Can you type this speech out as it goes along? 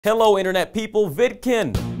Hello internet people,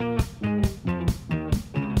 VidCon!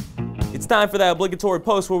 It's time for that obligatory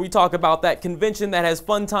post where we talk about that convention that has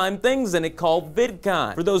fun time things in it called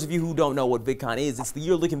VidCon. For those of you who don't know what VidCon is, it's the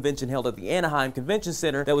yearly convention held at the Anaheim Convention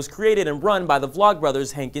Center that was created and run by the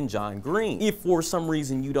vlogbrothers Hank and John Green. If for some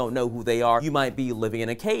reason you don't know who they are, you might be living in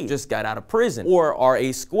a cave, just got out of prison, or are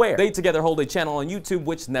a square. They together hold a channel on YouTube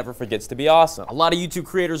which never forgets to be awesome. A lot of YouTube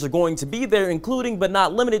creators are going to be there, including but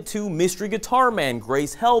not limited to Mystery Guitar Man,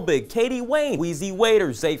 Grace Helbig, Katie Wayne, Wheezy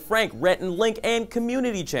Waiter, Zay Frank, Rhett and Link, and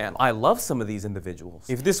Community Channel. I love some of these individuals.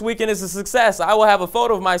 If this weekend is a success, I will have a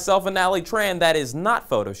photo of myself and Natalie Tran that is not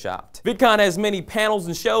photoshopped. VidCon has many panels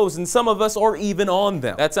and shows, and some of us are even on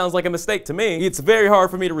them. That sounds like a mistake to me. It's very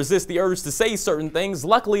hard for me to resist the urge to say certain things.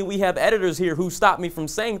 Luckily, we have editors here who stop me from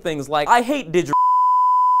saying things like, I hate digital.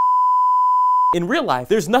 In real life,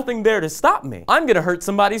 there's nothing there to stop me. I'm gonna hurt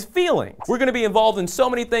somebody's feelings. We're gonna be involved in so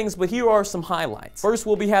many things, but here are some highlights. First,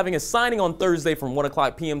 we'll be having a signing on Thursday from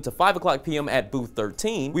 1:00 p.m. to 5:00 p.m. at booth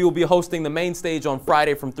 13. We will be hosting the main stage on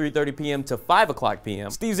Friday from 3:30 p.m. to 5:00 p.m.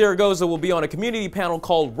 Steve Zaragoza will be on a community panel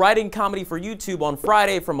called Writing Comedy for YouTube on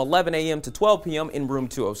Friday from 11 a.m. to 12 p.m. in room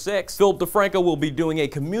 206. Philip DeFranco will be doing a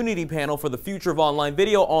community panel for the future of online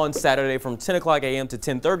video on Saturday from 10:00 a.m. to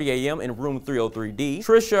 10:30 a.m. in room 303D.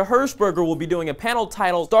 Trisha Hirschberger will be doing a panel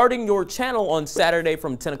titled Starting Your Channel on Saturday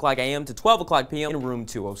from 10:00 a.m. to 12:00 p.m. in room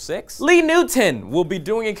 206. Lee Newton will be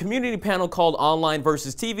doing a community panel called Online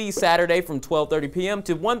versus TV Saturday from 12:30 p.m.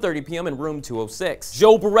 to 1:30 p.m. in room 206.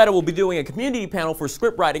 Joe Beretta will be doing a community panel for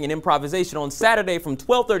script writing and improvisation on Saturday from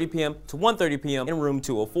 12:30 p.m. to 1:30 p.m. in room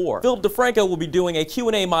 204. Philip DeFranco will be doing a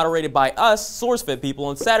Q&A moderated by us, SourceFed people,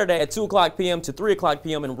 on Saturday at 2:00 p.m. to 3:00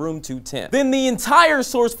 p.m. in room 210. Then the entire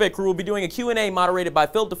SourceFed crew will be doing a Q&A moderated by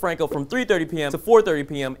Philip DeFranco from 3:30 p.m. to 4:30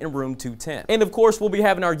 p.m. in room 210. And of course, we'll be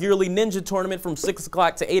having our yearly ninja tournament from 6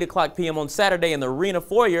 o'clock to 8:00 p.m. on Saturday in the arena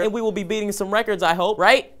foyer, and we will be beating some records, I hope,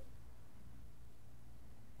 right?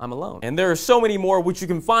 I'm alone. And there are so many more, which you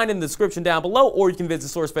can find in the description down below, or you can visit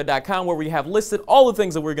SourceFed.com where we have listed all the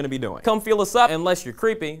things that we're going to be doing. Come feel us up, unless you're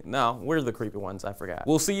creepy. No, we're the creepy ones, I forgot.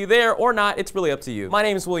 We'll see you there or not, it's really up to you. My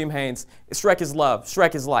name is William Haynes. Shrek is love,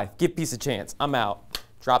 Shrek is life. Give peace a chance. I'm out.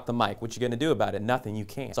 Drop the mic. What you gonna do about it? Nothing. You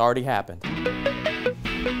can't. It's already happened.